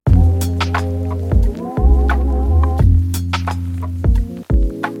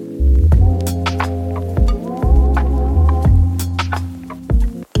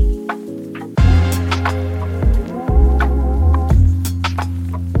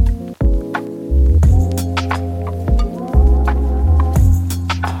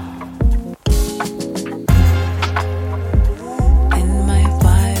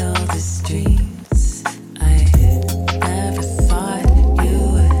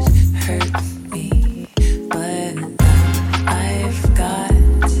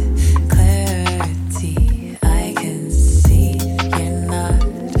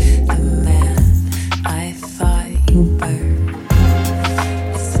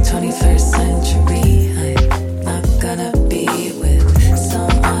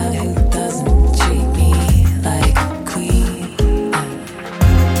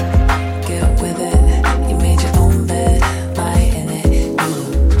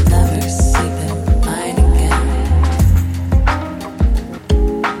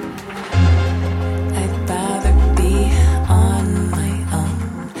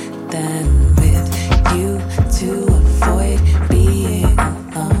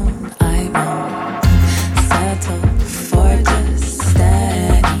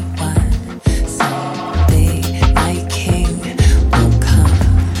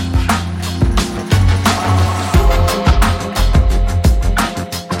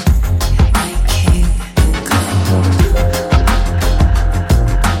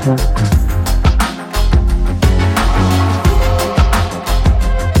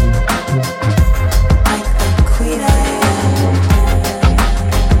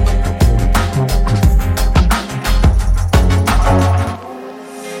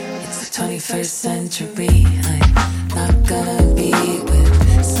luxury. I'm not gonna be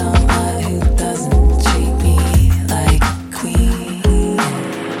with someone who doesn't treat me like a queen.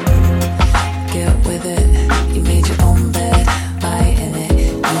 Get with it, you made your own bed, lie in it.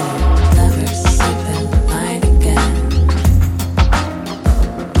 You'll never sleep in mine again.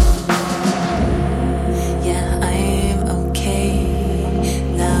 Yeah, I'm okay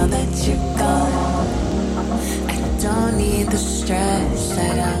now that you're gone. I don't need the stress,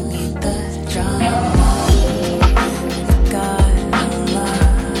 I don't need the drama. I've got a lot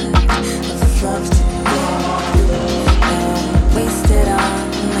of love to give. Don't waste it on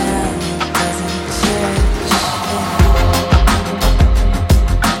a man who doesn't cherish like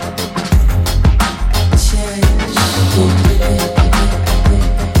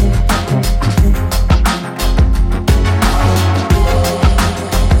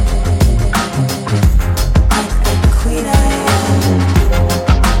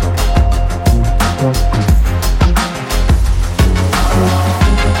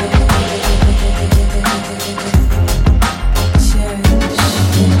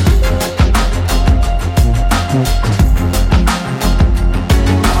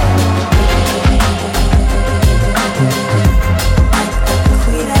the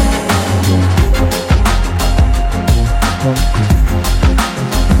queen I am.